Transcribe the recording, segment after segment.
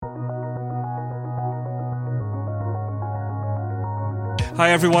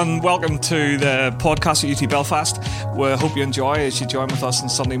Hi everyone, welcome to the podcast at UT Belfast. We hope you enjoy as you join with us on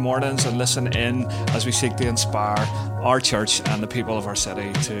Sunday mornings and listen in as we seek to inspire our church and the people of our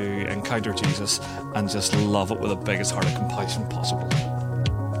city to encounter Jesus and just love it with the biggest heart of compassion possible.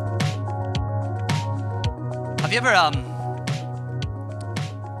 Have you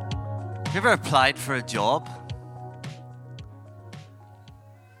ever applied for a job?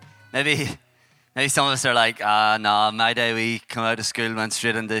 Maybe some of us are like, no, my day we come out of school, went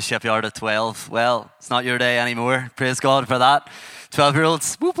straight into the shipyard at 12. Well, it's not your day anymore. Praise God for that.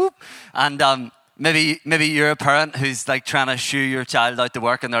 12-year-olds, whoop, whoop. And maybe you're a parent who's like trying to shoo your child out to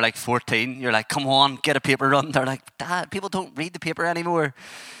work and they're like 14. You're like, come on, get a paper run. They're like, Dad, people don't read the paper anymore.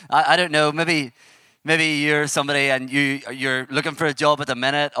 I don't know, maybe you're somebody and you're looking for a job at the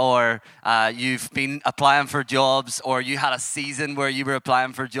minute, or you've been applying for jobs, or you had a season where you were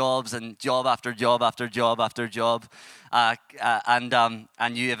applying for jobs and job after job after job after job,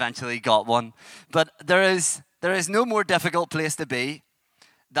 and you eventually got one. But there is no more difficult place to be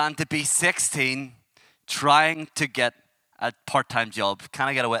than to be 16 trying to get a part-time job. Can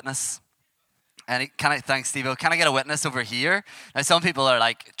I get a witness? Thanks, Steve-O. Can I get a witness over here? Now, some people are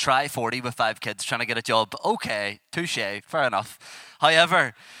like, try 40 with 5 kids trying to get a job. Okay, touche, fair enough.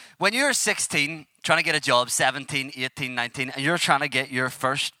 However, when you're 16, trying to get a job, 17, 18, 19, and you're trying to get your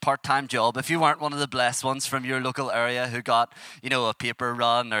first part-time job, if you weren't one of the blessed ones from your local area who got, a paper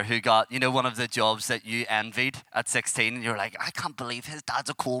run, or who got, one of the jobs that you envied at 16, and you're like, I can't believe his dad's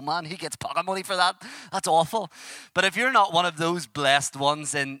a coal man. He gets pocket money for that. That's awful. But if you're not one of those blessed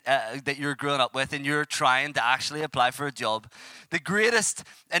ones that you're growing up with, and you're trying to actually apply for a job, the greatest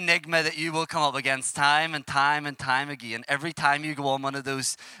enigma that you will come up against time and time and time again, every time you go on one of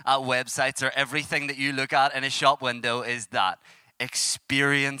those websites, or everything that you look at in a shop window, is that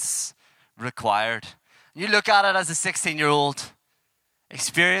experience required. You look at it as a 16-year-old,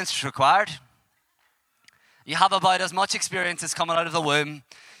 experience required. You have about as much experience as coming out of the womb.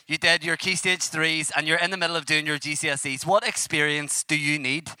 You did your Key Stage 3s and you're in the middle of doing your GCSEs. What experience do you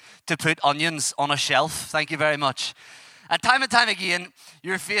need to put onions on a shelf? Thank you very much. And time again,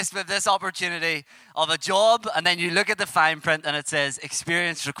 you're faced with this opportunity of a job, and then you look at the fine print and it says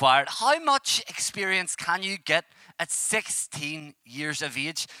experience required. How much experience can you get at 16 years of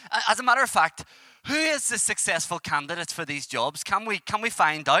age? As a matter of fact, who is the successful candidates for these jobs? Can we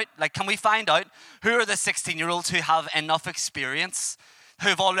find out? Can we find out who are the 16-year-olds who have enough experience,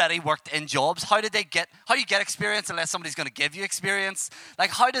 who've already worked in jobs? How do you get experience unless somebody's going to give you experience?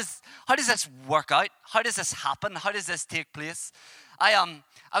 How does this work out? How does this happen? How does this take place? I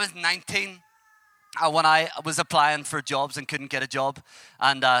was 19 when I was applying for jobs and couldn't get a job.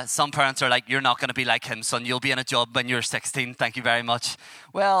 And some parents are like, you're not going to be like him, son. You'll be in a job when you're 16. Thank you very much.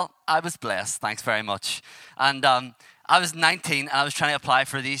 Well, I was blessed. Thanks very much. And I was 19 and I was trying to apply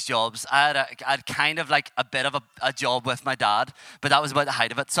for these jobs. I had kind of like a bit of a job with my dad, but that was about the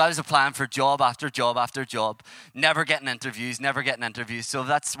height of it. So I was applying for job after job after job, never getting interviews. So if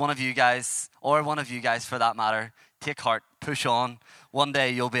that's one of you guys, or one of you guys for that matter, take heart, push on. One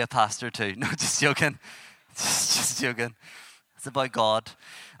day you'll be a pastor too. No, just joking. Just joking. It's about God.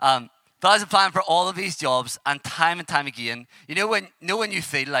 But I was applying for all of these jobs, and time again, when you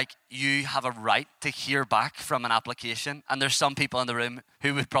feel like you have a right to hear back from an application, and there's some people in the room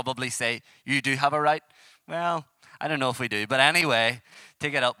who would probably say, you do have a right? Well, I don't know if we do, but anyway,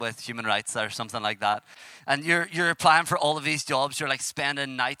 take it up with human rights or something like that. And you're applying for all of these jobs. You're like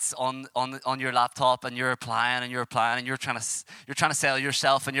spending nights on your laptop, and you're applying, and you're trying to sell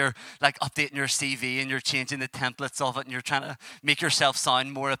yourself, and you're like updating your CV, and you're changing the templates of it, and you're trying to make yourself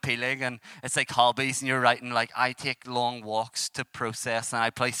sound more appealing. And it's like hobbies, and you're writing like, I take long walks to process, and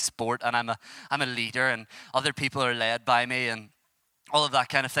I play sport, and I'm a leader, and other people are led by me, and all of that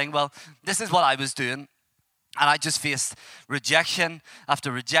kind of thing. Well, this is what I was doing. And I just faced rejection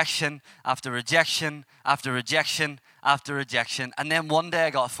after rejection after rejection after rejection after rejection. And then one day I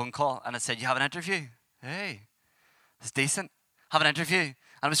got a phone call and it said, you have an interview? Hey, it's decent. Have an interview. And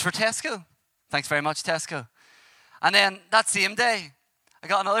it was for Tesco. Thanks very much, Tesco. And then that same day, I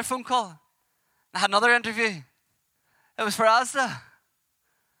got another phone call. I had another interview. It was for Asda.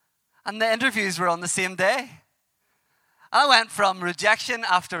 And the interviews were on the same day. I went from rejection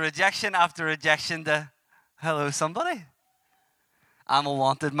after rejection after rejection to, hello, somebody. I'm a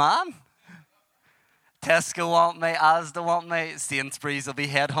wanted man. Tesco want me, Asda want me, Sainsbury's will be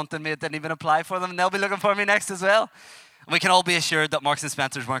headhunting me. I didn't even apply for them, and they'll be looking for me next as well. And we can all be assured that Marks and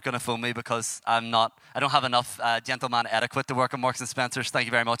Spencer's weren't going to phone me because I don't have enough gentleman etiquette to work at Marks and Spencer's. Thank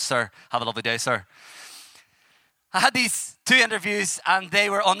you very much, sir. Have a lovely day, sir. I had these 2 interviews and they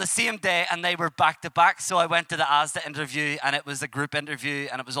were on the same day and they were back to back. So I went to the ASDA interview and it was a group interview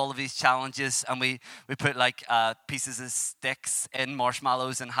and it was all of these challenges and we put like pieces of sticks in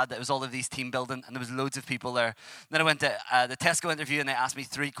marshmallows and it was all of these team building and there was loads of people there. Then I went to the Tesco interview and they asked me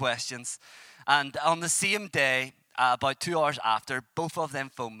 3 questions. And on the same day, about 2 hours after, both of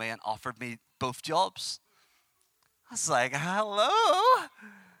them phoned me and offered me both jobs. I was like, hello? I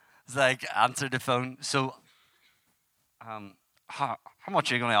was like, answered the phone. So, how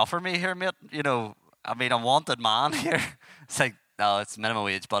much are you going to offer me here, mate? You know, I mean, I'm a wanted man here. It's like, no, it's minimum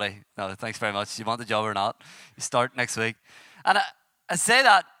wage, buddy. No, thanks very much. You want the job or not? You start next week. And I say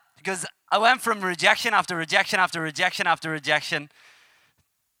that because I went from rejection after rejection after rejection after rejection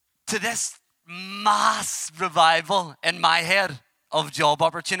to this mass revival in my head of job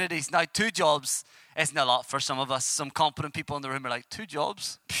opportunities. Now, 2 jobs isn't a lot for some of us. Some competent people in the room are like, 2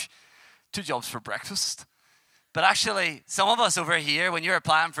 jobs? Psh, 2 jobs for breakfast. But actually, some of us over here, when you're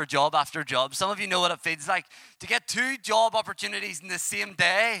applying for job after job, some of you know what it feels like to get 2 job opportunities in the same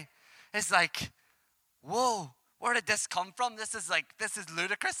day. It's like, whoa, where did this come from? This is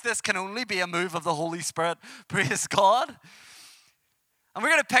ludicrous. This can only be a move of the Holy Spirit. Praise God. And we're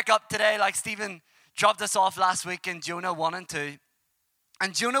going to pick up today, like Stephen dropped us off last week in Jonah 1 and 2.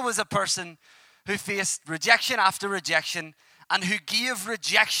 And Jonah was a person who faced rejection after rejection and who gave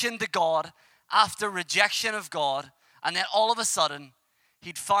rejection to God after rejection of God, and then all of a sudden,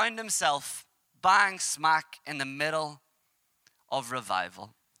 he'd found himself bang smack in the middle of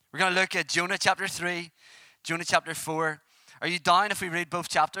revival. We're going to look at Jonah chapter 3, Jonah chapter 4. Are you down if we read both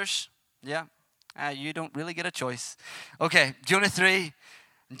chapters? Yeah? You don't really get a choice. Okay, Jonah 3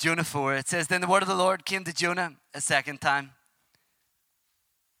 and Jonah 4. It says, then the word of the Lord came to Jonah a second time.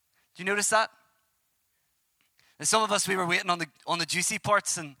 Do you notice that? And some of us, we were waiting on the juicy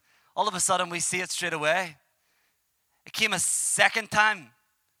parts, and all of a sudden, we see it straight away. It came a second time,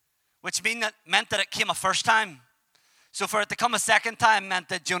 which meant that it came a first time. So for it to come a second time meant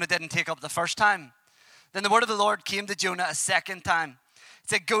that Jonah didn't take up the first time. Then the word of the Lord came to Jonah a second time. It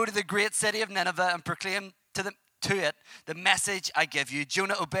said, go to the great city of Nineveh and proclaim to it the message I give you.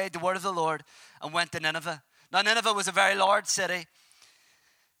 Jonah obeyed the word of the Lord and went to Nineveh. Now, Nineveh was a very large city,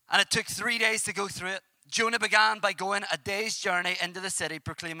 and it took 3 days to go through it. Jonah began by going a day's journey into the city,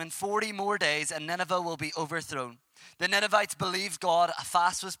 proclaiming 40 more days and Nineveh will be overthrown. The Ninevites believed God, a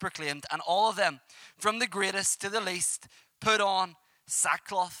fast was proclaimed, and all of them, from the greatest to the least, put on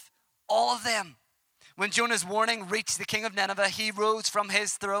sackcloth. All of them. When Jonah's warning reached the king of Nineveh, he rose from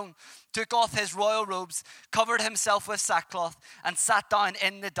his throne, took off his royal robes, covered himself with sackcloth, and sat down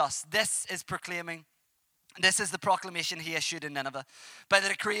in the dust. This is the proclamation he issued in Nineveh. By the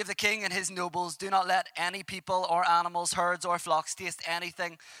decree of the king and his nobles, do not let any people or animals, herds or flocks taste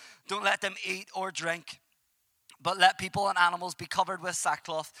anything. Don't let them eat or drink, but let people and animals be covered with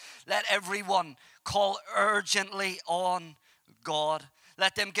sackcloth. Let everyone call urgently on God.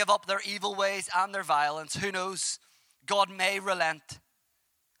 Let them give up their evil ways and their violence. Who knows? God may relent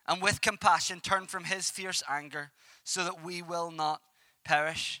and with compassion turn from his fierce anger so that we will not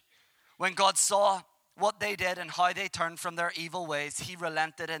perish. When God saw what they did and how they turned from their evil ways, he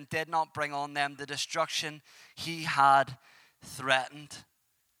relented and did not bring on them the destruction he had threatened.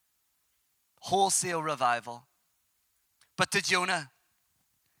 Wholesale revival. But to Jonah,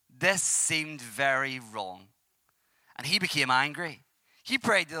 this seemed very wrong. And he became angry. He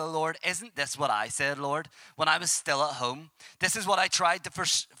prayed to the Lord, isn't this what I said, Lord, when I was still at home? This is what I tried to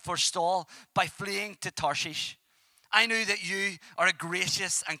forestall by fleeing to Tarshish. I knew that you are a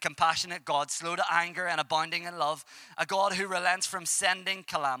gracious and compassionate God, slow to anger and abounding in love, a God who relents from sending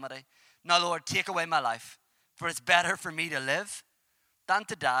calamity. Now, Lord, take away my life, for it's better for me to live than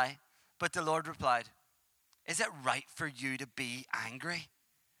to die. But the Lord replied, is it right for you to be angry?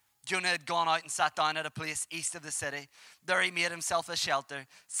 Jonah had gone out and sat down at a place east of the city. There he made himself a shelter,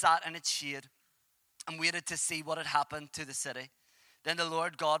 sat in its shade, and waited to see what had happened to the city. Then the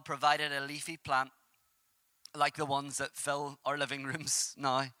Lord God provided a leafy plant, like the ones that fill our living rooms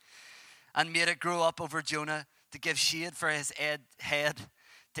now, and made it grow up over Jonah to give shade for his head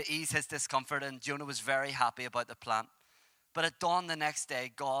to ease his discomfort. And Jonah was very happy about the plant. But at dawn the next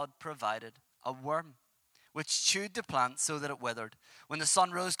day, God provided a worm, which chewed the plant so that it withered. When the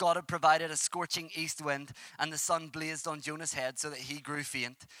sun rose, God had provided a scorching east wind, and the sun blazed on Jonah's head so that he grew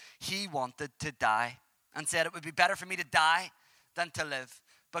faint. He wanted to die and said, it would be better for me to die than to live.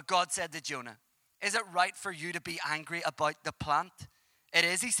 But God said to Jonah, is it right for you to be angry about the plant? It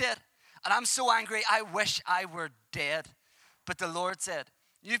is, he said. And I'm so angry, I wish I were dead. But the Lord said,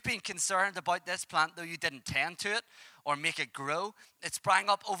 you've been concerned about this plant, though you didn't tend to it or make it grow. It sprang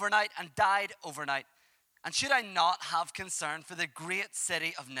up overnight and died overnight. And should I not have concern for the great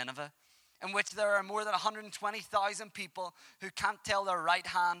city of Nineveh, in which there are more than 120,000 people who can't tell their right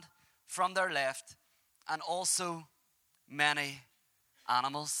hand from their left, and also many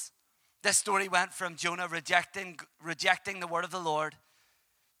animals? This story went from Jonah rejecting the word of the Lord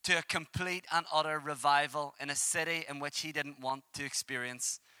to a complete and utter revival in a city in which he didn't want to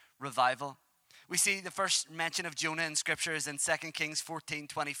experience revival. We see the first mention of Jonah in Scripture is in 2 Kings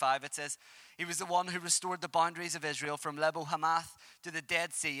 14:25. It says, he was the one who restored the boundaries of Israel from Lebo Hamath to the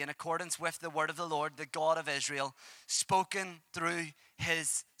Dead Sea in accordance with the word of the Lord, the God of Israel, spoken through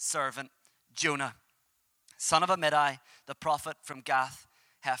his servant Jonah, son of Amittai, the prophet from Gath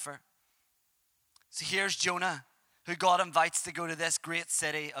Hepher. So here's Jonah, who God invites to go to this great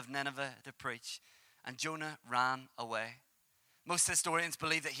city of Nineveh to preach. And Jonah ran away. Most historians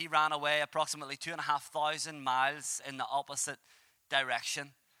believe that he ran away approximately 2,500 miles in the opposite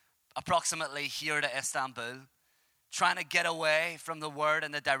direction, approximately here to Istanbul, trying to get away from the word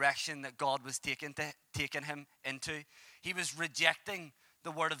and the direction that God was taking him into. He was rejecting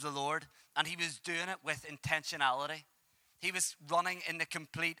the word of the Lord, and he was doing it with intentionality. He was running in the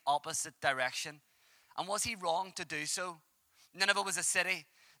complete opposite direction. And was he wrong to do so? Nineveh was a city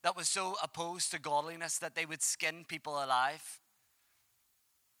that was so opposed to godliness that they would skin people alive.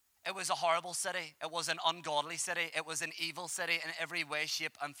 It was a horrible city. It was an ungodly city. It was an evil city in every way,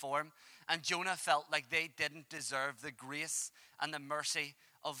 shape, and form. And Jonah felt like they didn't deserve the grace and the mercy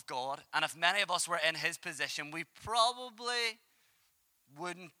of God. And if many of us were in his position, we probably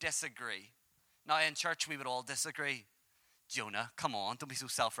wouldn't disagree. Now, in church, we would all disagree. Jonah, come on, don't be so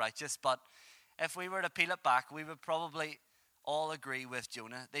self-righteous. But if we were to peel it back, we would probably all agree with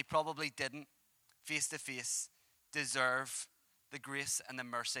Jonah. They probably didn't, face to face, deserve the grace and the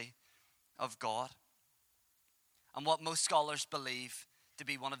mercy of God. And what most scholars believe to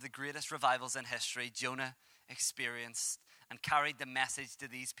be one of the greatest revivals in history, Jonah experienced and carried the message to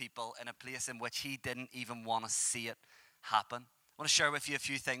these people in a place in which he didn't even want to see it happen. I want to share with you a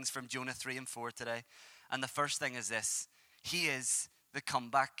few things from Jonah 3 and 4 today. And the first thing is this: he is the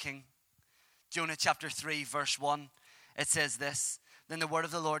comeback king. Jonah chapter 3 verse 1, it says this: then the word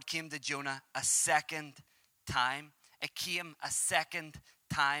of the Lord came to Jonah a second time. It came a second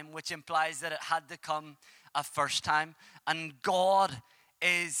time, which implies that it had to come a first time. And God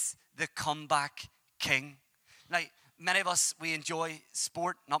is the comeback king. Now, many of us, we enjoy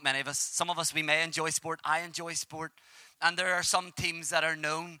sport. Not many of us. Some of us, we may enjoy sport. I enjoy sport. And there are some teams that are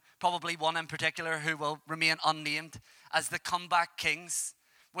known, probably one in particular who will remain unnamed, as the comeback kings,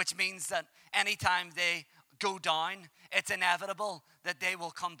 which means that anytime they go down, it's inevitable that they will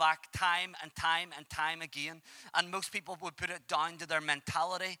come back time and time and time again. And most people would put it down to their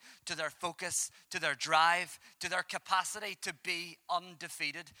mentality, to their focus, to their drive, to their capacity to be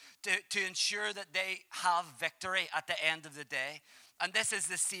undefeated, to ensure that they have victory at the end of the day. And this is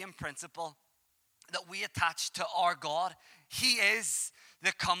the same principle that we attach to our God. He is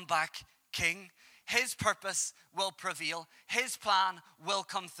the comeback king. His purpose will prevail. His plan will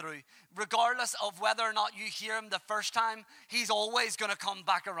come through. Regardless of whether or not you hear him the first time, he's always going to come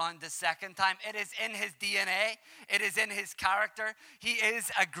back around the second time. It is in his DNA. It is in his character. He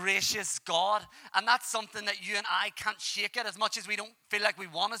is a gracious God. And that's something that you and I can't shake it, as much as we don't feel like we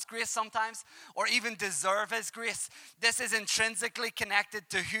want his grace sometimes or even deserve his grace. This is intrinsically connected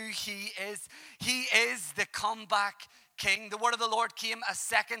to who he is. He is the comeback king. The word of the Lord came a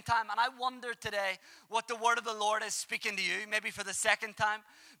second time. And I wonder today what the word of the Lord is speaking to you, maybe for the second time,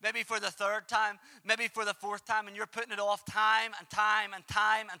 maybe for the third time, maybe for the fourth time, and you're putting it off time and time and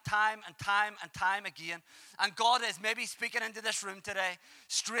time and time and time and time again. And God is maybe speaking into this room today,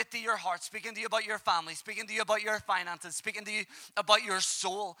 straight to your heart, speaking to you about your family, speaking to you about your finances, speaking to you about your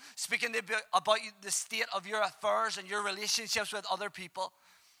soul, speaking to you about the state of your affairs and your relationships with other people.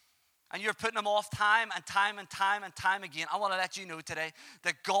 And you're putting them off time and time and time and time again. I want to let you know today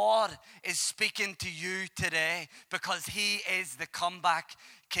that God is speaking to you today because he is the comeback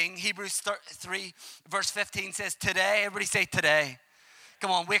king. Hebrews 3 verse 15 says today. Everybody say today.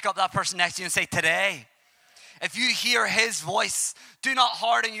 Come on, wake up that person next to you and say today. If you hear his voice, do not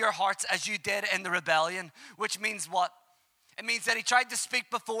harden your hearts as you did in the rebellion. Which means what? It means that he tried to speak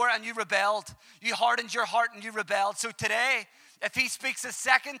before and you rebelled. You hardened your heart and you rebelled. So today, if he speaks a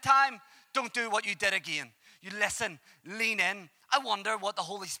second time, don't do what you did again. You listen, lean in. I wonder what the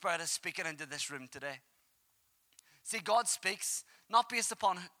Holy Spirit is speaking into this room today. See, God speaks not based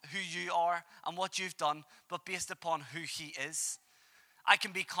upon who you are and what you've done, but based upon who he is. I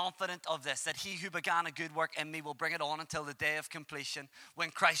can be confident of this, that he who began a good work in me will bring it on until the day of completion when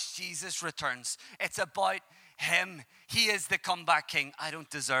Christ Jesus returns. It's about him. He is the comeback king. I don't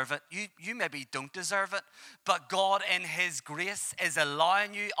deserve it. You maybe don't deserve it, but God in his grace is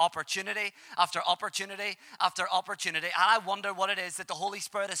allowing you opportunity after opportunity after opportunity. And I wonder what it is that the Holy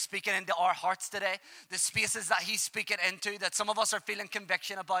Spirit is speaking into our hearts today, the spaces that he's speaking into, that some of us are feeling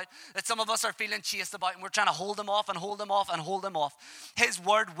conviction about, that some of us are feeling chased about, and we're trying to hold them off and hold them off and hold them off. His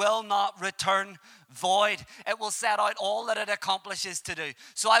word will not return void. It will set out all that it accomplishes to do.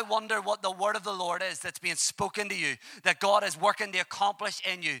 So I wonder what the word of the Lord is that's being spoken to you, that God is working to accomplish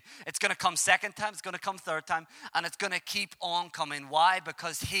in you. It's going to come second time, it's going to come third time, and it's going to keep on coming. Why?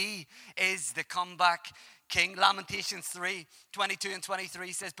 Because he is the comeback king. Lamentations 3:22 and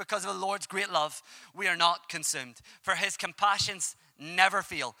 23 says, because of the Lord's great love, we are not consumed. For his compassions never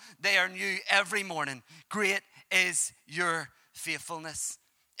fail. They are new every morning. Great is your faithfulness.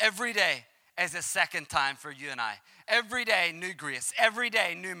 Every day is a second time for you and I. Every day, new grace. Every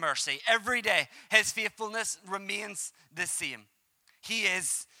day, new mercy. Every day, his faithfulness remains the same. He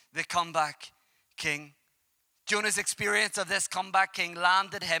is the comeback king. Jonah's experience of this comeback king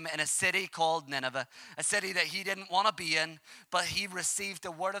landed him in a city called Nineveh, a city that he didn't want to be in, but he received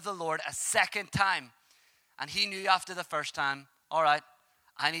the word of the Lord a second time. And he knew after the first time, all right,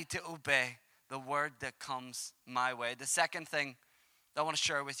 I need to obey the word that comes my way. The second thing that I want to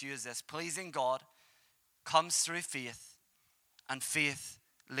share with you is this: pleasing God comes through faith, and faith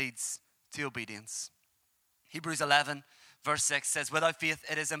leads to obedience. Hebrews 11 verse 6 says, without faith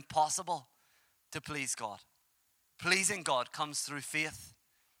it is impossible to please God. Pleasing God comes through faith,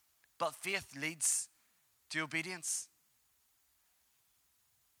 but faith leads to obedience.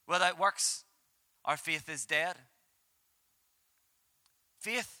 Without works, our faith is dead.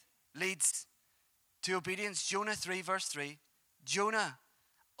 Faith leads to obedience. Jonah 3 verse 3, Jonah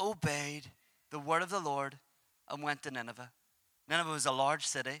obeyed the word of the Lord and went to Nineveh. Nineveh was a large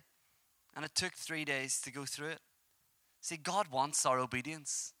city, and it took 3 days to go through it. See, God wants our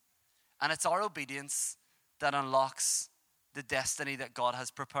obedience, and it's our obedience that unlocks the destiny that God has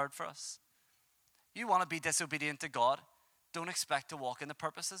prepared for us. You want to be disobedient to God, don't expect to walk in the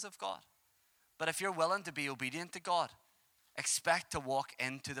purposes of God. But if you're willing to be obedient to God, expect to walk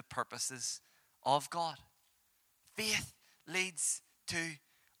into the purposes of God. Faith leads to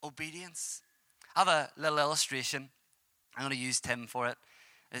obedience. I have a little illustration. I'm going to use Tim for it.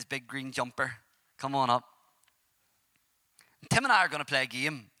 His big green jumper. Come on up. Tim and I are going to play a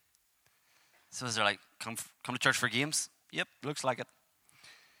game. So is there like, come to church for games? Yep, looks like it.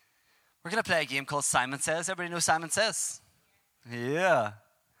 We're going to play a game called Simon Says. Everybody know Simon Says? Yeah.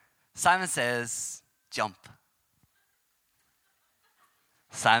 Simon Says, jump.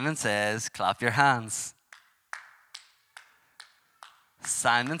 Simon Says, clap your hands.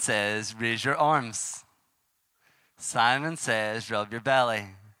 Simon Says, raise your arms. Simon Says, rub your belly.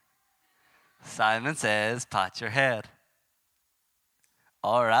 Simon Says, pat your head.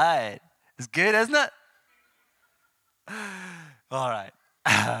 All right. It's good, isn't it? All right.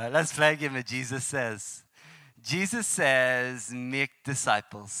 Let's play a game of Jesus Says. Jesus says, make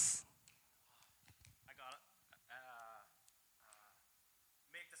disciples. I got it.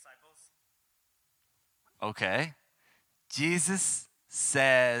 Make disciples. Okay. Jesus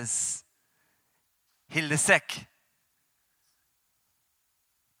says, heal the sick. I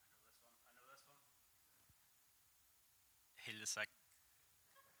know this one. Heal the sick.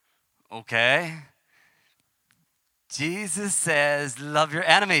 Okay. Jesus says, love your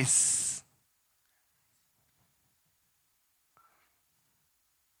enemies.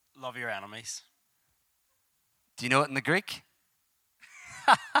 Love your enemies. Do you know it in the Greek?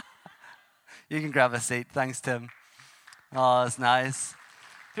 You can grab a seat. Thanks, Tim. Oh, that's nice.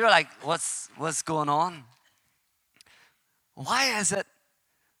 People are like, what's going on? Why is it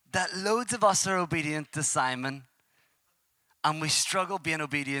that loads of us are obedient to Simon and we struggle being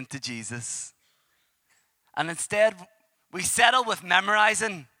obedient to Jesus? And instead, we settle with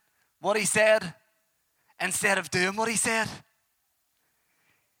memorizing what he said instead of doing what he said.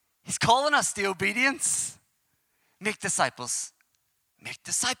 He's calling us to obedience. Make disciples. Make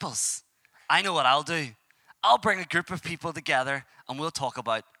disciples. I know what I'll do. I'll bring a group of people together and we'll talk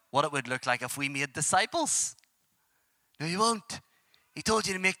about what it would look like if we made disciples. No, you won't. He told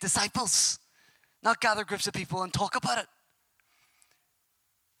you to make disciples, not gather groups of people and talk about it.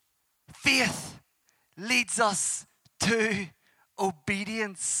 Faith leads us to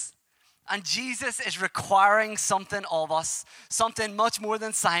obedience. And Jesus is requiring something of us, something much more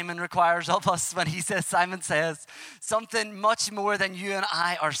than Simon requires of us when he says, Simon says, something much more than you and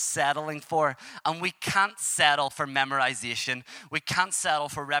I are settling for. And we can't settle for memorization. We can't settle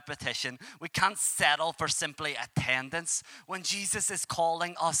for repetition. We can't settle for simply attendance. When Jesus is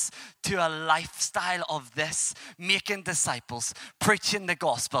calling us to a lifestyle of this, making disciples, preaching the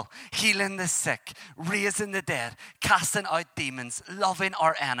gospel, healing the sick, raising the dead, casting out demons, loving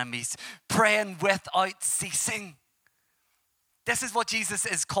our enemies, praying without ceasing. This is what Jesus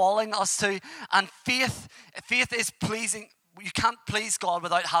is calling us to. And faith is pleasing. You can't please God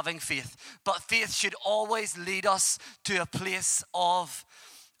without having faith. But faith should always lead us to a place of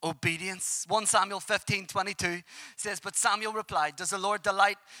obedience. 1 Samuel 15:22 says, but Samuel replied, does the Lord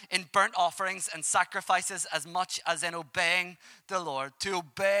delight in burnt offerings and sacrifices as much as in obeying the Lord? To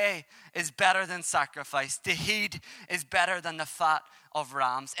obey is better than sacrifice. To heed is better than the fat of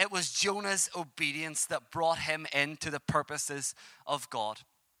rams. It was Jonah's obedience that brought him into the purposes of God.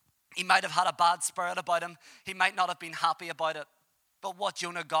 He might have had a bad spirit about him. He might not have been happy about it. But what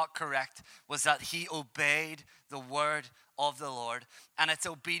Jonah got correct was that he obeyed the word of the Lord. And it's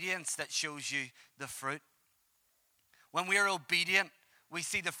obedience that shows you the fruit. When we are obedient, we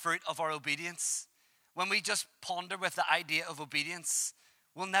see the fruit of our obedience. When we just ponder with the idea of obedience,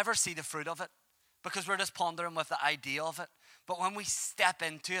 we'll never see the fruit of it because we're just pondering with the idea of it. But when we step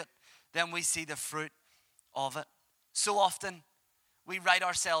into it, then we see the fruit of it. So often, we write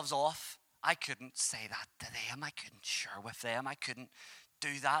ourselves off. I couldn't say that to them. I couldn't share with them. I couldn't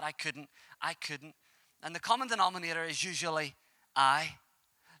do that. I couldn't. And the common denominator is usually I.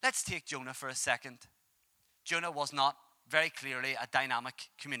 Let's take Jonah for a second. Jonah was not very clearly a dynamic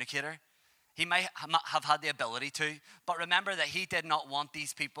communicator. He might have had the ability to, but remember that he did not want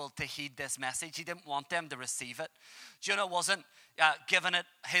these people to heed this message. He didn't want them to receive it. Jonah wasn't giving it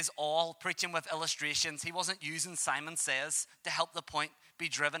his all, preaching with illustrations. He wasn't using Simon Says to help the point be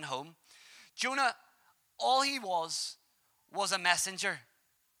driven home. Jonah, all he was a messenger.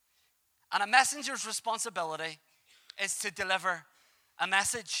 And a messenger's responsibility is to deliver a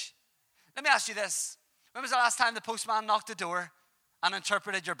message. Let me ask you this. When was the last time the postman knocked the door and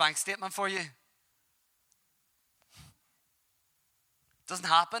interpreted your bank statement for you? Doesn't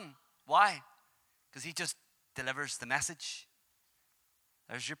happen. Why? Because he just delivers the message.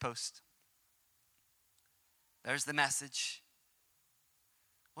 There's your post. There's the message.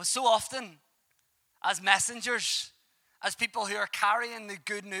 Well, so often, as messengers, as people who are carrying the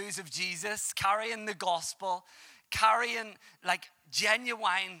good news of Jesus, carrying the gospel, carrying like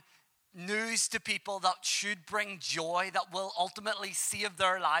genuine news to people that should bring joy, that will ultimately save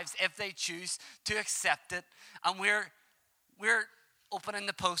their lives if they choose to accept it. And we're opening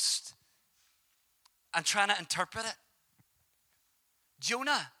the post and trying to interpret it.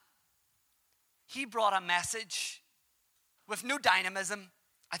 Jonah, he brought a message with no dynamism,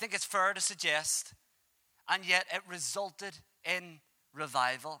 I think it's fair to suggest, and yet it resulted in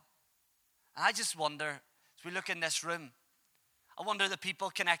revival. And I just wonder, as we look in this room, I wonder the people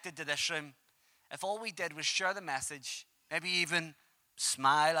connected to this room, if all we did was share the message, maybe even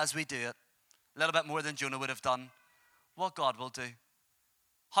smile as we do it, a little bit more than Jonah would have done, what God will do.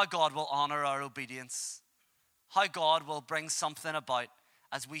 How God will honor our obedience. How God will bring something about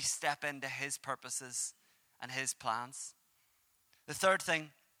as we step into his purposes and his plans. The third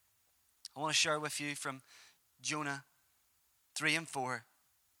thing I want to share with you from Jonah 3 and 4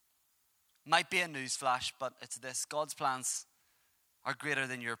 might be a newsflash, but it's this: God's plans are greater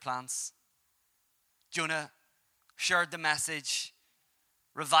than your plans. Jonah shared the message.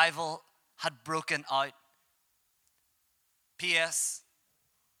 Revival had broken out. P.S.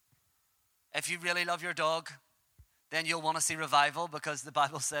 If you really love your dog, then you'll want to see revival, because the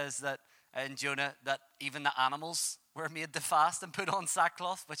Bible says that in Jonah that even the animals were made to fast and put on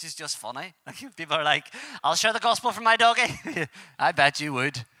sackcloth, which is just funny. People are like, I'll share the gospel for my doggy. I bet you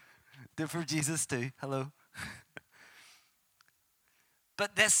would. Do it for Jesus too. Hello.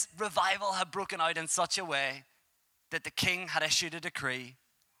 But this revival had broken out in such a way that the king had issued a decree.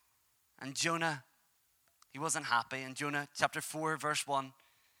 And Jonah, he wasn't happy. In Jonah chapter 4, verse 1,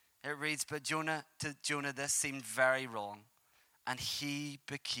 it reads, but to Jonah this seemed very wrong, and he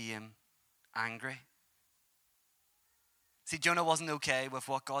became angry. See, Jonah wasn't okay with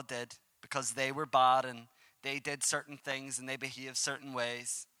what God did because they were bad and they did certain things and they behaved certain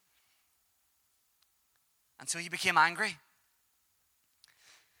ways. And so he became angry.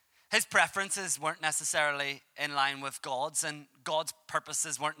 His preferences weren't necessarily in line with God's, and God's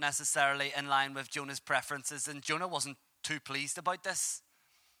purposes weren't necessarily in line with Jonah's preferences. And Jonah wasn't too pleased about this.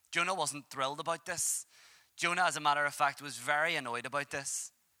 Jonah wasn't thrilled about this. Jonah, as a matter of fact, was very annoyed about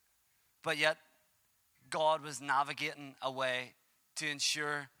this. But yet, God was navigating a way to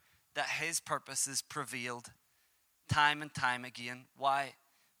ensure that his purposes prevailed time and time again. Why?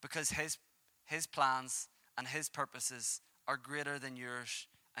 Because his plans and his purposes are greater than yours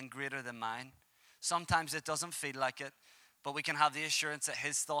and greater than mine. Sometimes it doesn't feel like it, but we can have the assurance that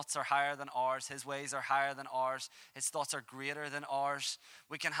his thoughts are higher than ours, his ways are higher than ours, his thoughts are greater than ours.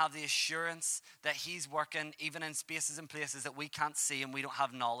 We can have the assurance that he's working even in spaces and places that we can't see and we don't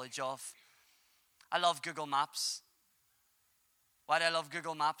have knowledge of. I love Google Maps. Why do I love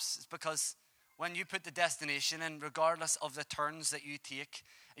Google Maps? It's because when you put the destination in, regardless of the turns that you take,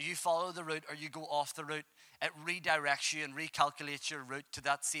 you follow the route or you go off the route, it redirects you and recalculates your route to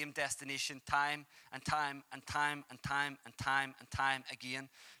that same destination time and time and time and time and time and time again,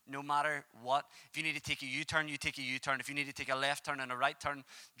 no matter what. If you need to take a U-turn, you take a U-turn. If you need to take a left turn and a right turn,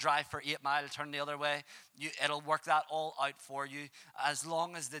 drive for 8 miles, turn the other way, it'll work that all out for you. As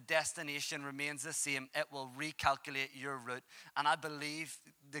long as the destination remains the same, it will recalculate your route. And I believe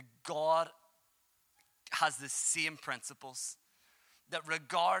that God has the same principles. That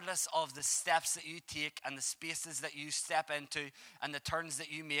regardless of the steps that you take and the spaces that you step into and the turns that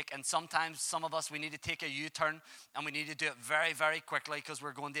you make, and sometimes some of us, we need to take a U-turn and we need to do it very, very quickly because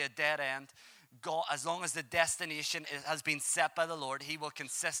we're going to a dead end. God, as long as the destination has been set by the Lord, he will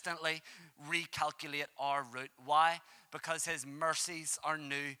consistently recalculate our route. Why? Because his mercies are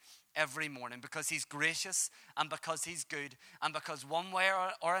new every morning, because he's gracious and because he's good, and because one way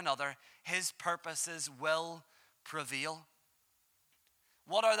or another, his purposes will prevail.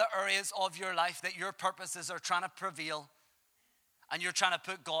 What are the areas of your life that your purposes are trying to prevail and you're trying to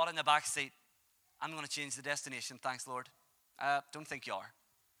put God in the back seat? I'm going to change the destination, thanks Lord. Don't think you are.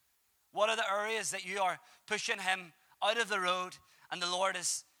 What are the areas that you are pushing him out of the road and the Lord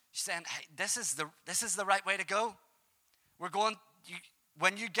is saying, hey, this is the right way to go. We're going,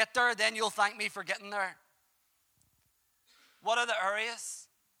 when you get there, then you'll thank me for getting there. What are the areas?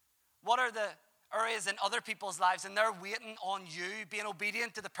 What are the areas in other people's lives, and they're waiting on you being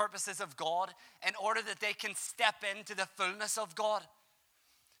obedient to the purposes of God in order that they can step into the fullness of God?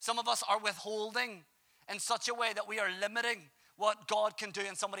 Some of us are withholding in such a way that we are limiting what God can do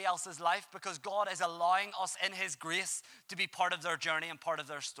in somebody else's life because God is allowing us in his grace to be part of their journey and part of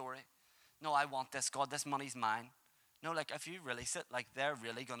their story. No, I want this, God, this money's mine. No, like if you release it, like they're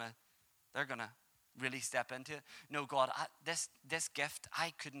gonna really step into it. No, God, this gift,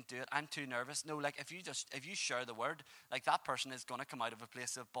 I couldn't do it. I'm too nervous. No, like if you share the word, like that person is going to come out of a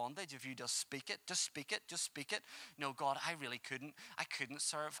place of bondage. If you just speak it. No, God, I really couldn't. I couldn't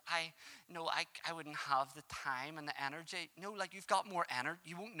serve. I wouldn't have the time and the energy. No, like you've got more energy.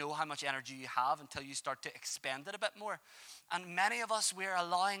 You won't know how much energy you have until you start to expend it a bit more. And many of us, we're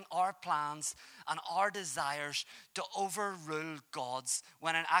allowing our plans and our desires to overrule God's,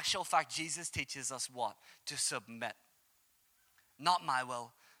 when in actual fact, Jesus teaches us what? To submit. Not my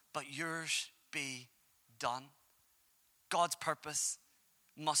will, but yours be done. God's purpose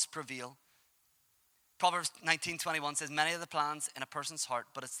must prevail. Proverbs 19:21 says, many of the plans in a person's heart,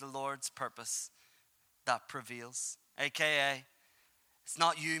 but it's the Lord's purpose that prevails. AKA, it's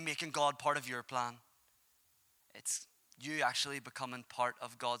not you making God part of your plan. It's you actually becoming part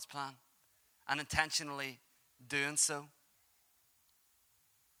of God's plan and intentionally doing so.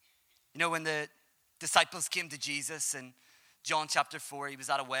 You know, when the disciples came to Jesus in John chapter 4, he was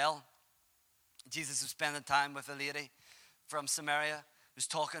at a well. Jesus was spending time with a lady from Samaria, was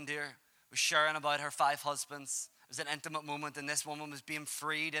talking to her, was sharing about her 5 husbands. It was an intimate moment, and this woman was being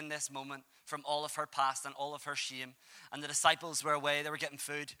freed in this moment from all of her past and all of her shame. And the disciples were away, they were getting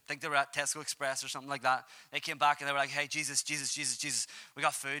food. I think they were at Tesco Express or something like that. They came back and they were like, hey, Jesus, we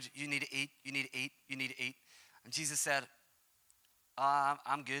got food. You need to eat. And Jesus said,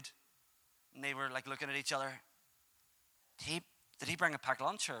 I'm good. And they were like looking at each other. Did he bring a packed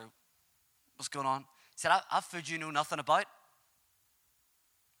lunch or what's going on? He said, I've food you know nothing about.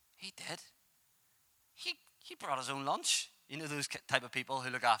 He did. He brought his own lunch. You know those type of people who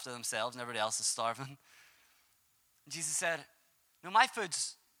look after themselves and everybody else is starving. And Jesus said, no, my food.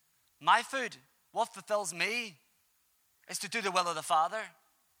 What fulfills me is to do the will of the Father.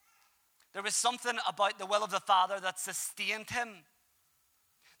 There was something about the will of the Father that sustained him.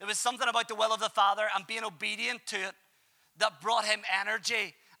 There was something about the will of the Father and being obedient to it that brought him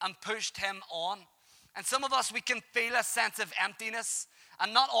energy and pushed him on. And some of us, we can feel a sense of emptiness.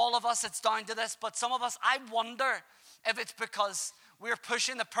 And not all of us, it's down to this, but some of us, I wonder if it's because we're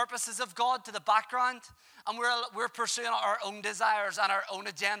pushing the purposes of God to the background and we're pursuing our own desires and our own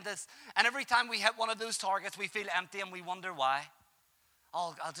agendas. And every time we hit one of those targets, we feel empty and we wonder why.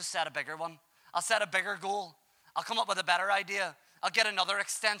 I'll just set a bigger one. I'll set a bigger goal. I'll come up with a better idea. I'll get another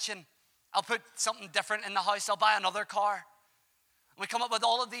extension. I'll put something different in the house. I'll buy another car. We come up with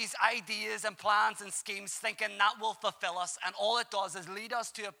all of these ideas and plans and schemes thinking that will fulfill us. And all it does is lead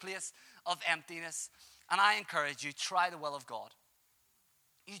us to a place of emptiness. And I encourage you, try the will of God.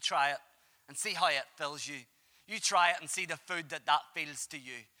 You try it and see how it fills you. You try it and see the food that feels to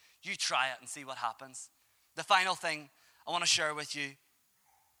you. You try it and see what happens. The final thing I want to share with you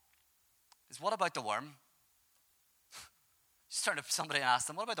is, what about the worm? Just turn to somebody and ask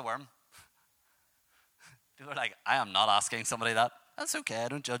them, what about the worm? People are like, I am not asking somebody that. That's okay, I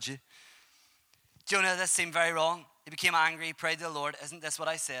don't judge you. Jonah, this seemed very wrong. He became angry, he prayed to the Lord. Isn't this what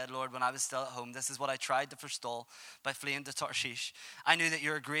I said, Lord, when I was still at home? This is what I tried to forestall by fleeing to Tarshish. I knew that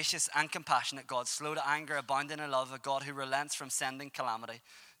you're a gracious and compassionate God, slow to anger, abounding in love, a God who relents from sending calamity.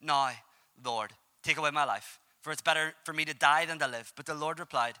 Now, Lord, take away my life, for it's better for me to die than to live. But the Lord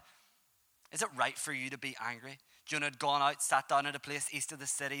replied, is it right for you to be angry? Jonah had gone out, sat down at a place east of the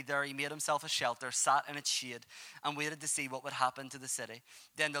city. There he made himself a shelter, sat in its shade, and waited to see what would happen to the city.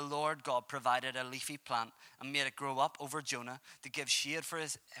 Then the Lord God provided a leafy plant and made it grow up over Jonah to give shade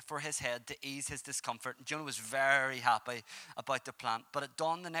for his head, to ease his discomfort. And Jonah was very happy about the plant. But at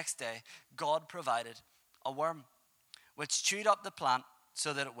dawn the next day, God provided a worm, which chewed up the plant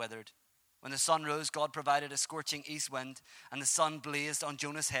so that it withered. When the sun rose, God provided a scorching east wind, and the sun blazed on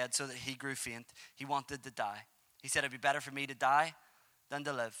Jonah's head so that he grew faint. He wanted to die. He said, it'd be better for me to die than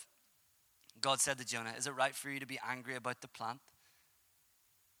to live. God said to Jonah, is it right for you to be angry about the plant?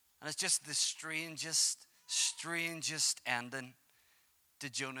 And it's just the strangest ending to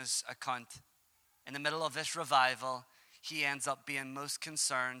Jonah's account. In the middle of this revival, he ends up being most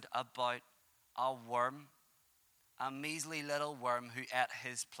concerned about a worm, a measly little worm who ate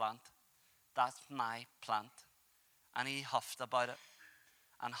his plant. That's my plant. And he huffed about it,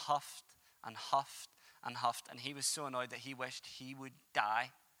 and huffed and huffed and huffed, and he was so annoyed that he wished he would die.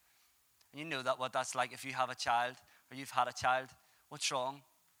 And you know what that's like if you have a child, or you've had a child. What's wrong?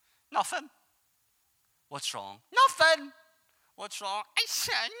 Nothing. What's wrong? Nothing. What's wrong? I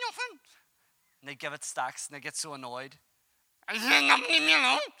said nothing. And they give it stacks, and they get so annoyed. I said nothing, leave me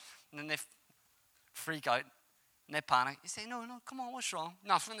alone. And then they freak out, and they panic. You say, no, come on, what's wrong?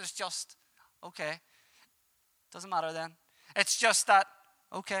 Nothing, it's just, okay. Doesn't matter then. It's just that,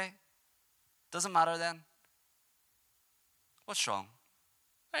 okay. Doesn't matter then. What's wrong?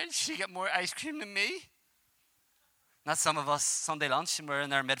 Why did she get more ice cream than me? Not some of us Sunday lunch and we're in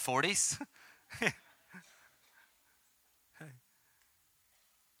their mid-40s.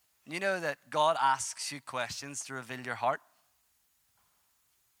 You know that God asks you questions to reveal your heart.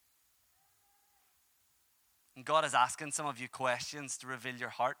 And God is asking some of you questions to reveal your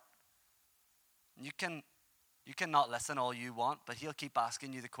heart. You can not listen all you want, but he'll keep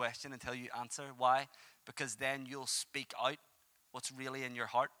asking you the question until you answer. Why? Because then you'll speak out what's really in your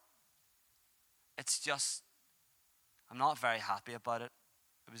heart. It's just, I'm not very happy about it.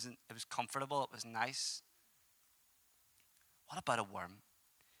 It was comfortable. It was nice. What about a worm?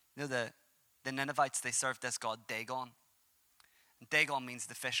 You know, the Ninevites, they served this god Dagon. And Dagon means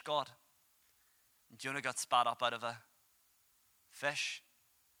the fish god. And Jonah got spat up out of a fish.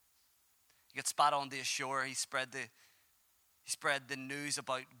 He got spat on the shore. He spread the news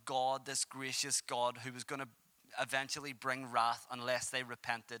about God, this gracious God who was going to eventually bring wrath unless they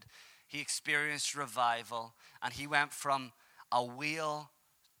repented. He experienced revival, and he went from a whale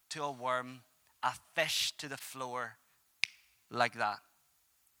to a worm, a fish to the floor, like that.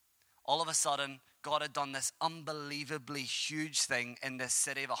 All of a sudden, God had done this unbelievably huge thing in this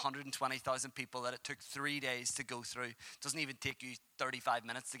city of 120,000 people that it took 3 days to go through. It doesn't even take you 35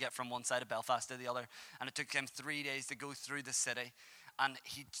 minutes to get from one side of Belfast to the other. And it took him 3 days to go through the city. And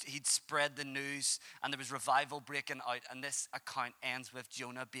he'd spread the news, and there was revival breaking out. And this account ends with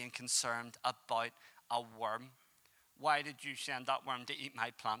Jonah being concerned about a worm. Why did you send that worm to eat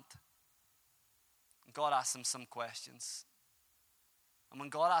my plant? And God asked him some questions. And when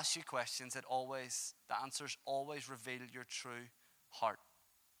God asks you questions, the answers always reveal your true heart.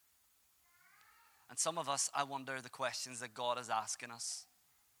 And some of us, I wonder the questions that God is asking us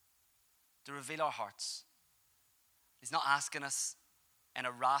to reveal our hearts. He's not asking us in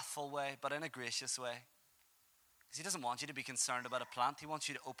a wrathful way, but in a gracious way. Because he doesn't want you to be concerned about a plant. He wants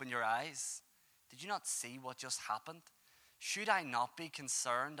you to open your eyes. Did you not see what just happened? Should I not be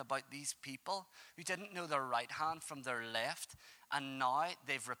concerned about these people who didn't know their right hand from their left, and now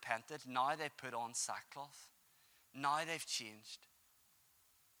they've repented, now they put on sackcloth, now they've changed?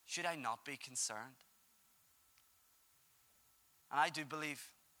 Should I not be concerned? And I do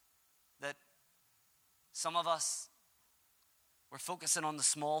believe that some of us, we're focusing on the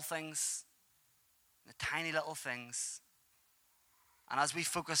small things, the tiny little things, And as we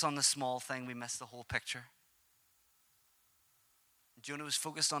focus on the small thing, we miss the whole picture. Jonah was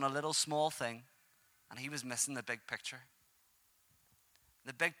focused on a little small thing, and he was missing the big picture.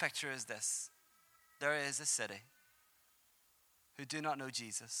 The big picture is this. There is a city who do not know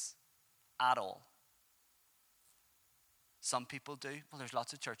Jesus at all. Some people do. Well, there's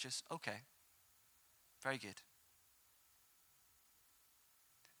lots of churches. Okay. Very good.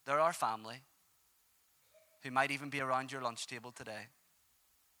 There are family who might even be around your lunch table today.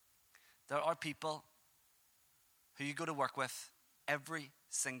 There are people who you go to work with every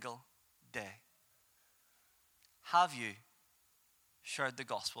single day. Have you shared the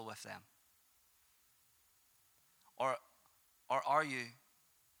gospel with them? Or are you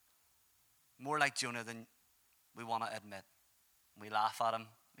more like Jonah than we want to admit? We laugh at him,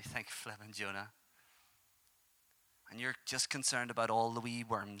 we think, flipping Jonah. And you're just concerned about all the wee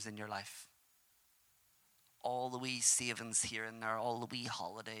worms in your life. All the wee savings here and there, all the wee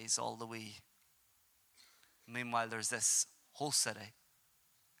holidays, all the wee. Meanwhile, there's this whole city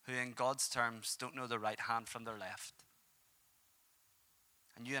who in God's terms don't know their right hand from their left.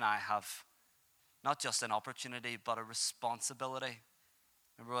 And you and I have not just an opportunity, but a responsibility.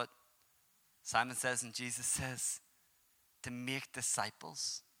 Remember what Simon says and Jesus says? To make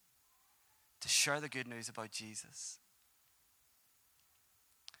disciples, to share the good news about Jesus.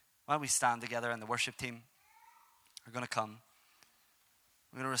 Why don't we stand together, and the worship team are going to come.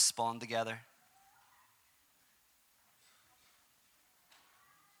 We're going to respond together.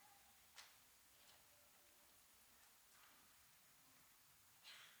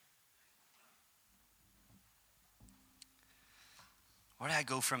 Where do I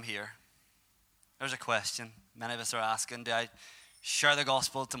go from here? There's a question many of us are asking. Do I share the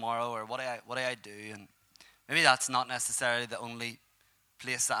gospel tomorrow, or what do I do? And maybe that's not necessarily the only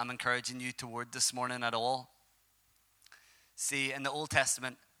place that I'm encouraging you toward this morning at all. See, in the Old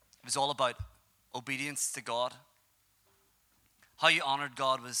Testament, it was all about obedience to God. How you honored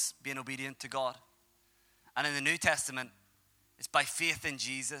God was being obedient to God. And in the New Testament, it's by faith in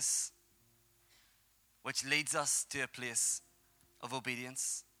Jesus, which leads us to a place of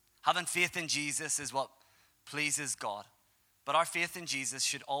obedience. Having faith in Jesus is what pleases God. But our faith in Jesus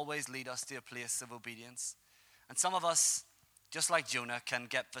should always lead us to a place of obedience. And some of us, just like Jonah, can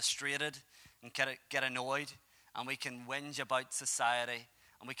get frustrated and get annoyed, and we can whinge about society,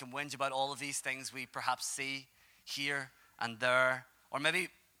 and we can whinge about all of these things we perhaps see here and there. Or maybe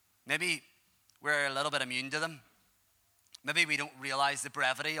we're a little bit immune to them. Maybe we don't realize the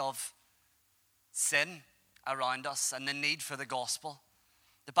brevity of sin around us and the need for the gospel.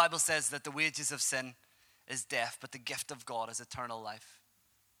 The Bible says that the wages of sin is death, but the gift of God is eternal life.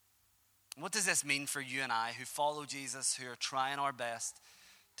 What does this mean for you and I who follow Jesus, who are trying our best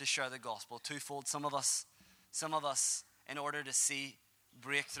to share the gospel? Twofold. Some of us, in order to see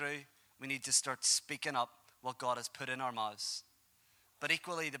breakthrough, we need to start speaking up what God has put in our mouths. But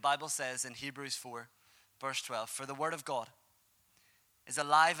equally, the Bible says in Hebrews 4, verse 12, for the word of God is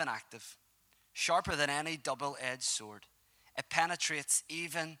alive and active, sharper than any double-edged sword. It penetrates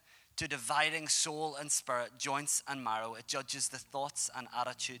even to dividing soul and spirit, joints and marrow. It judges the thoughts and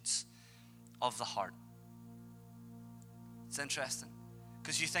attitudes of the heart. It's interesting,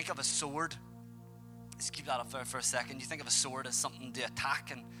 because you think of a sword. Let's keep that up there for a second. You think of a sword as something to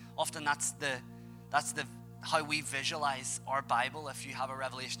attack, and often that's the how we visualize our Bible. If you have a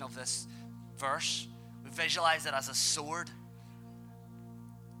revelation of this verse, we visualize it as a sword.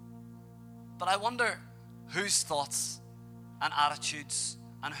 But I wonder whose thoughts and attitudes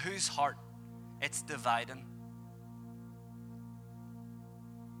and whose heart it's dividing.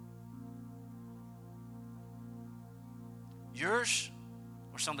 Yours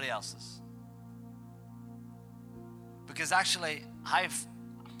or somebody else's? Because actually, I've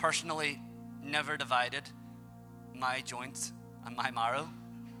personally never divided my joint and my marrow.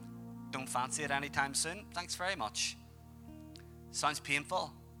 Don't fancy it anytime soon. Thanks very much. Sounds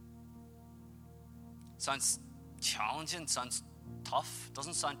painful. Sounds challenging. Sounds tough.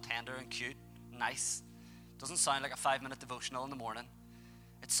 Doesn't sound tender and cute, nice. Doesn't sound like a 5-minute devotional in the morning.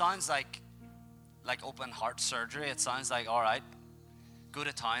 It sounds like open heart surgery. It sounds like, all right, go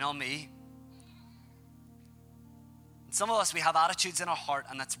to town on me. And some of us, we have attitudes in our heart,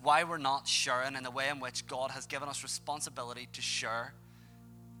 and that's why we're not sharing in the way in which God has given us responsibility to share.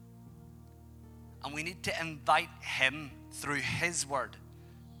 And we need to invite Him through His word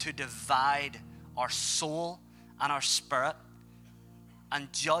to divide our soul and our spirit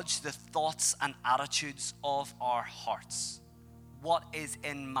and judge the thoughts and attitudes of our hearts. What is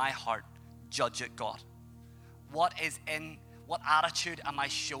in my heart? Judge it, God. What attitude am I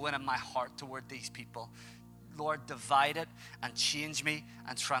showing in my heart toward these people? Lord, divide it and change me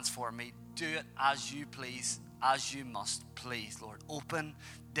and transform me. Do it as you please, as you must, please, Lord. Open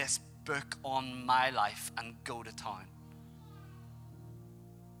this book on my life and go to town.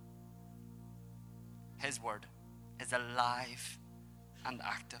 His word is alive and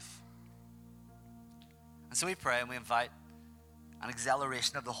active. And so we pray and we invite an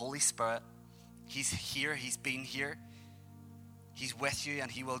acceleration of the Holy Spirit. He's here, he's been here. He's with you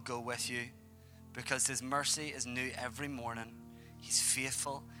and he will go with you because his mercy is new every morning. He's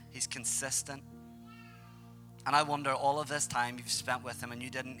faithful, he's consistent. And I wonder, all of this time you've spent with him and you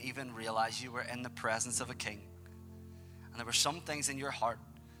didn't even realize you were in the presence of a king. And there were some things in your heart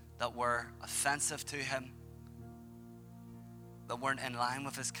that were offensive to him, that weren't in line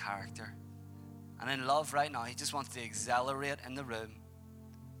with his character. And in love right now, he just wants to accelerate in the room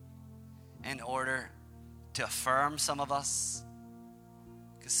in order to affirm some of us.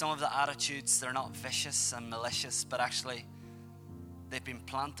 Because some of the attitudes, they're not vicious and malicious, but actually they've been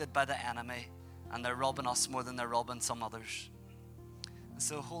planted by the enemy and they're robbing us more than they're robbing some others. And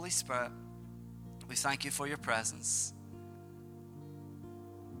so, Holy Spirit, we thank you for your presence.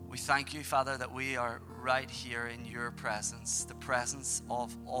 We thank you, Father, that we are right here in your presence, the presence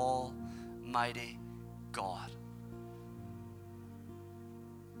of Almighty God,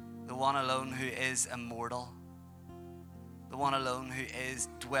 the one alone who is immortal, the one alone who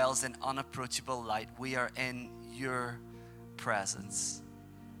dwells in unapproachable light. We are in your presence.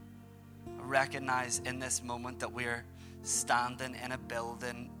 I recognize in this moment that we're standing in a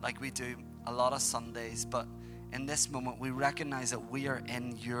building like we do a lot of Sundays, but in this moment, we recognize that we are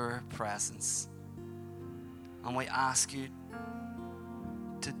in your presence. And we ask you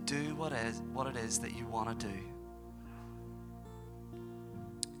to do what it is that you want to do.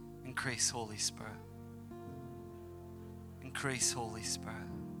 Increase, Holy Spirit. Increase, Holy Spirit.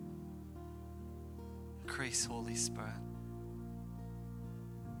 Increase, Holy Spirit.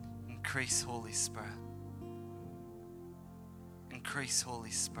 Increase, Holy Spirit. Increase,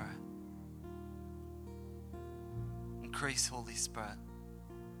 Holy Spirit. Increase, Holy Spirit.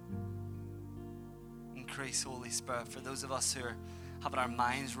 Increase, Holy Spirit. For those of us who are having our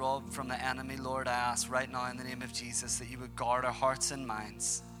minds robbed from the enemy, Lord, I ask right now in the name of Jesus that you would guard our hearts and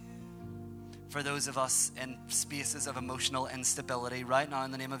minds. For those of us in spaces of emotional instability, right now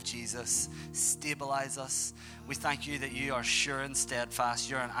in the name of Jesus, stabilize us. We thank you that you are sure and steadfast.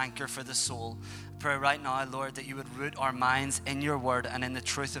 You're an anchor for the soul. Pray right now, Lord, that you would root our minds in your word and in the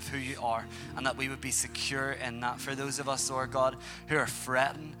truth of who you are, and that we would be secure in that. For those of us, Lord God, who are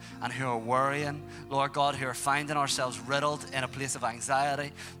fretting and who are worrying, Lord God, who are finding ourselves riddled in a place of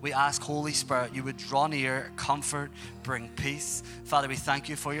anxiety, we ask, Holy Spirit, you would draw near, comfort, bring peace. Father, we thank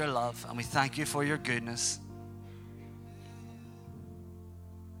you for your love and we thank you for your goodness.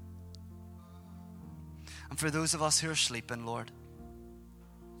 And for those of us who are sleeping, Lord,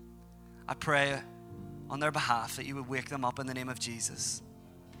 I pray on their behalf that you would wake them up in the name of Jesus.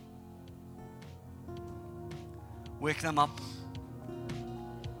 Wake them up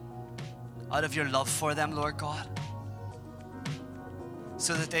out of your love for them, Lord God,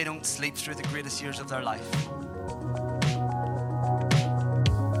 so that they don't sleep through the greatest years of their life.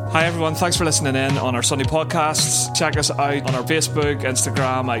 Hi everyone, thanks for listening in on our Sunday podcasts. Check us out on our Facebook,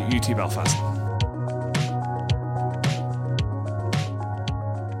 Instagram at UT Belfast.